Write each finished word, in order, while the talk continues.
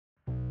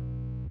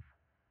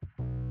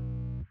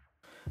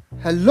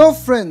Hello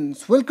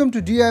friends, welcome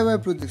to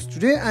DIY projects.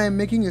 Today I am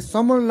making a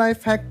summer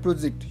life hack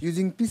project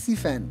using PC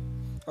fan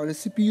or a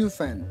CPU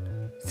fan.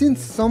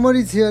 Since summer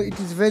is here, it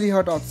is very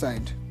hot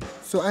outside.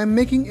 So I am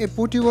making a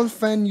portable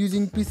fan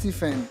using PC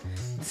fan.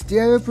 This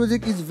DIY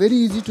project is very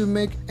easy to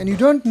make and you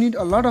don't need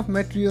a lot of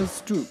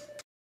materials too.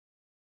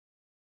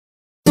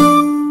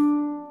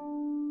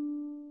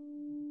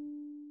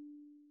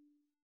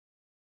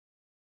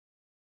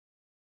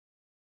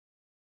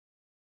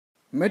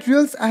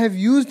 Materials I have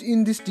used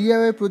in this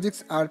DIY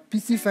projects are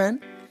PC fan,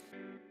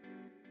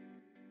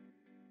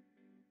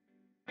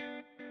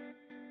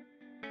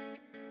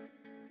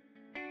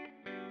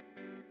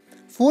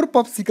 four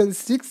popsicle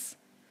sticks,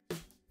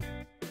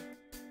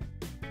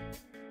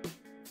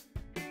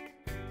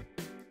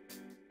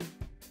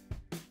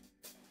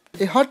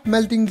 a hot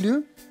melting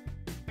glue,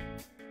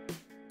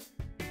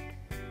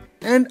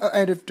 and an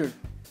adapter.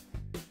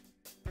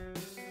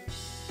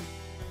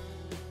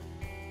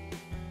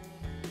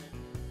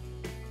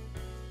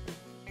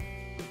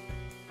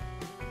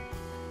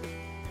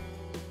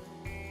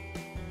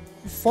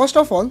 First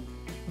of all,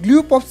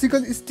 glue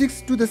popsicle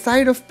sticks to the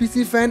side of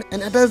PC fan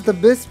and attach the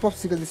base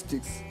popsicle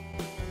sticks.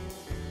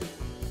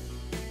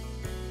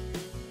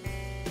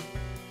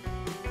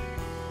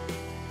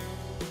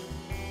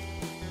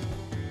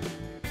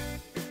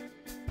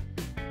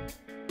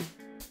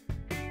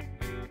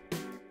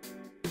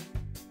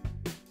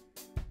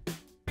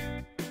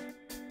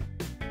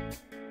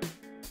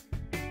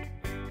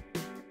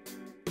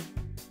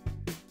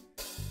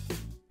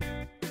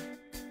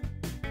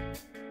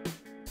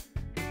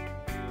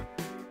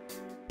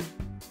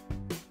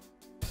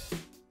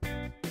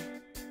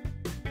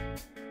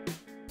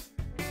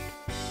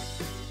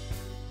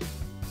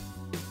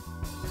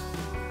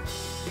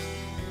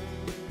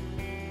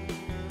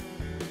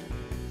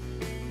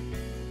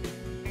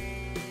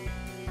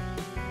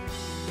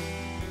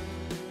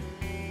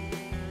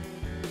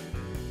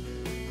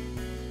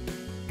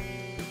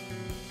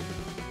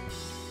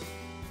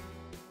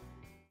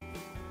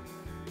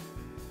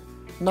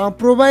 Now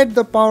provide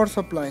the power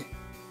supply.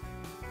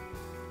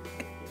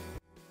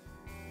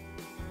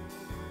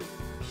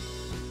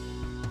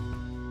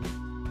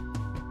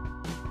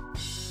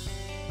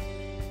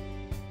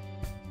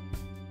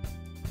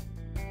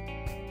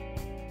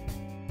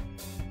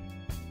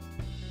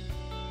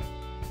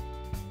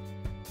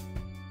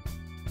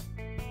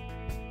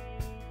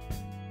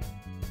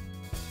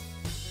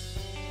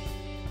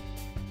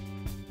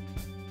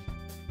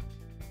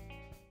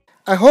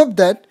 I hope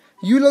that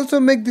you'll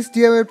also make this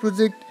DIY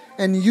project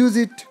and use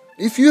it.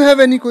 If you have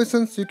any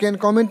questions, you can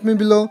comment me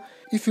below.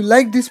 If you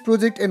like this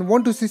project and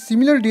want to see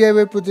similar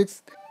DIY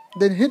projects,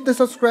 then hit the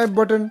subscribe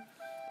button.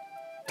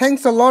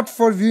 Thanks a lot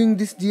for viewing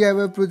this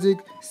DIY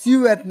project. See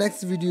you at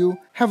next video.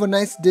 Have a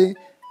nice day.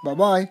 Bye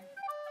bye.